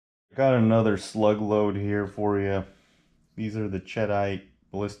Got another slug load here for you. These are the Cheddite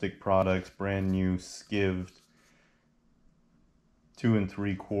ballistic products, brand new skivved 2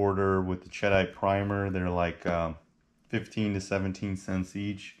 3/4 with the Cheddite primer. They're like 15 to 17 cents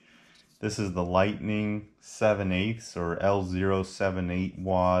each. This is the Lightning 7/8 or L078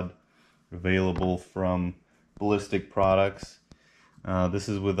 wad, available from Ballistic Products. This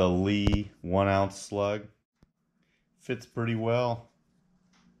is with a Lee 1-ounce slug. Fits pretty well.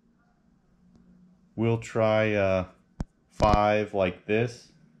 We'll try 5 like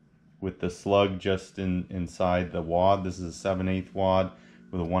this with the slug just inside the wad. This is a 7/8 wad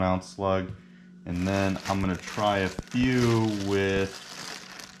with a 1-ounce slug. And then I'm going to try a few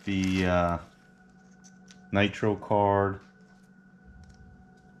with the nitro card.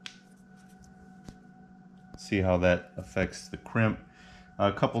 See how that affects the crimp.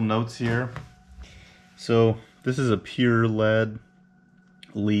 A couple notes here. So this is a pure lead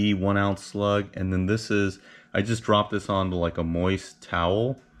Lee 1-ounce slug, and then this is, I just dropped this onto like a moist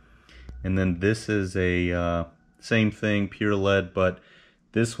towel, and then this is a same thing, pure lead, but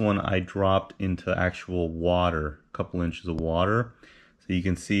this one I dropped into actual water, a couple inches of water, so you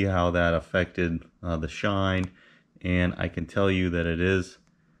can see how that affected the shine. And I can tell you that it is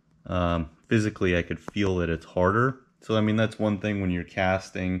physically, I could feel that it's harder. So I mean, that's one thing when you're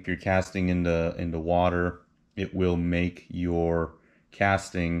casting. If you're casting into water, it will make your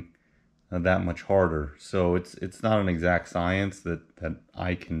casting that much harder. So it's not an exact science that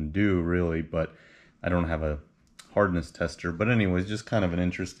I can do really, but I don't have a hardness tester. But anyways, just kind of an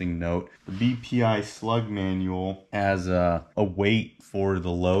interesting note. The BPI slug manual has a weight for the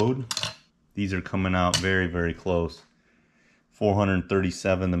load. These are coming out very, very close.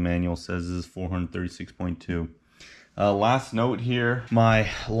 437, the manual says this is 436.2. Last note here, my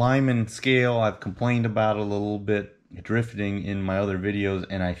Lyman scale, I've complained about a little bit drifting in my other videos,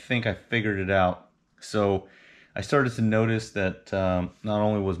 and I think I figured it out. So I started to notice that not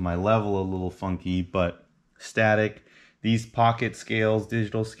only was my level a little funky, but static. These pocket scales,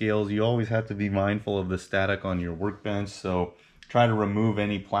 digital scales, you always have to be mindful of the static on your workbench. So try to remove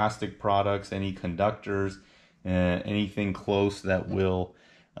any plastic products, any conductors, anything close that will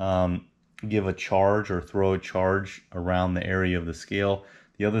give a charge or throw a charge around the area of the scale.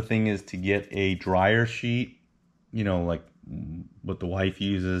 The other thing is to get a dryer sheet, you know, like what the wife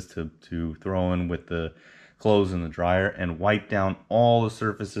uses to throw in with the clothes in the dryer, and wipe down all the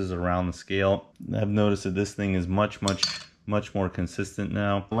surfaces around the scale. I've noticed that this thing is much more consistent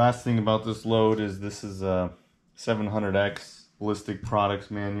now. The last thing about this load is this is a 700X Ballistic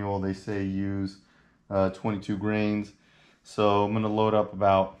Products manual. They say use 22 grains. So I'm going to load up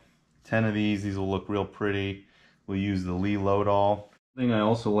about 10 of these. These will look real pretty. We'll use the Lee load all. The thing I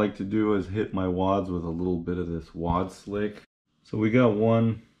also like to do is hit my wads with a little bit of this wad slick. So we got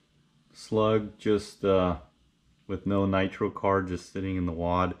one slug just with no nitro card, just sitting in the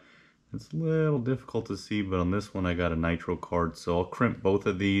wad. It's a little difficult to see, but on this one I got a nitro card. So I'll crimp both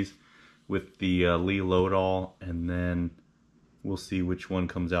of these with the Lee load all, and then we'll see which one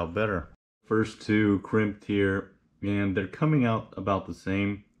comes out better. First two crimped here, and they're coming out about the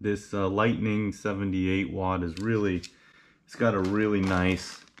same. This Lightning 78 wad is really, it's got a really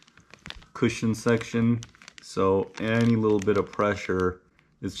nice cushion section, so any little bit of pressure,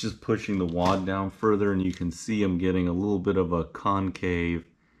 it's just pushing the wad down further, and you can see I'm getting a little bit of a concave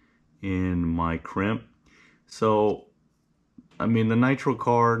in my crimp. So I mean, the nitro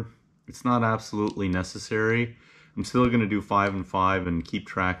card, it's not absolutely necessary. I'm still going to do 5 and 5 and keep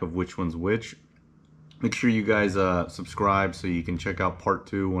track of which one's which. Make sure you guys subscribe so you can check out part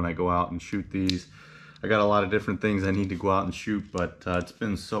 2 when I go out and shoot these. I got a lot of different things I need to go out and shoot, but it's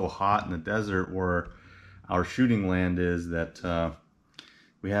been so hot in the desert where our shooting land is that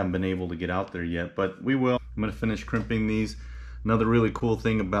we haven't been able to get out there yet, but we will. I'm going to finish crimping these. Another really cool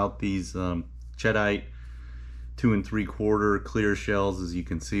thing about these Cheddite 2 3/4 clear shells is you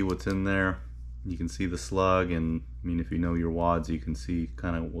can see what's in there. You can see the slug, and I mean, if you know your wads, you can see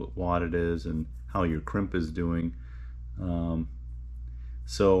kind of what wad it is and how your crimp is doing.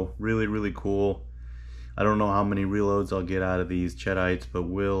 So really cool. I don't know how many reloads I'll get out of these Cheddites, but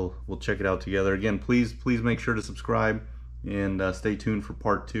we'll check it out together. Again, please make sure to subscribe and stay tuned for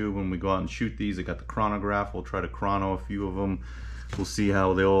part 2 when we go out and shoot these. I got the chronograph. We'll try to chrono a few of them. We'll see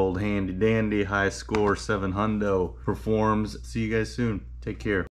how the old handy dandy high score 7 hundo performs. See you guys soon. Take care.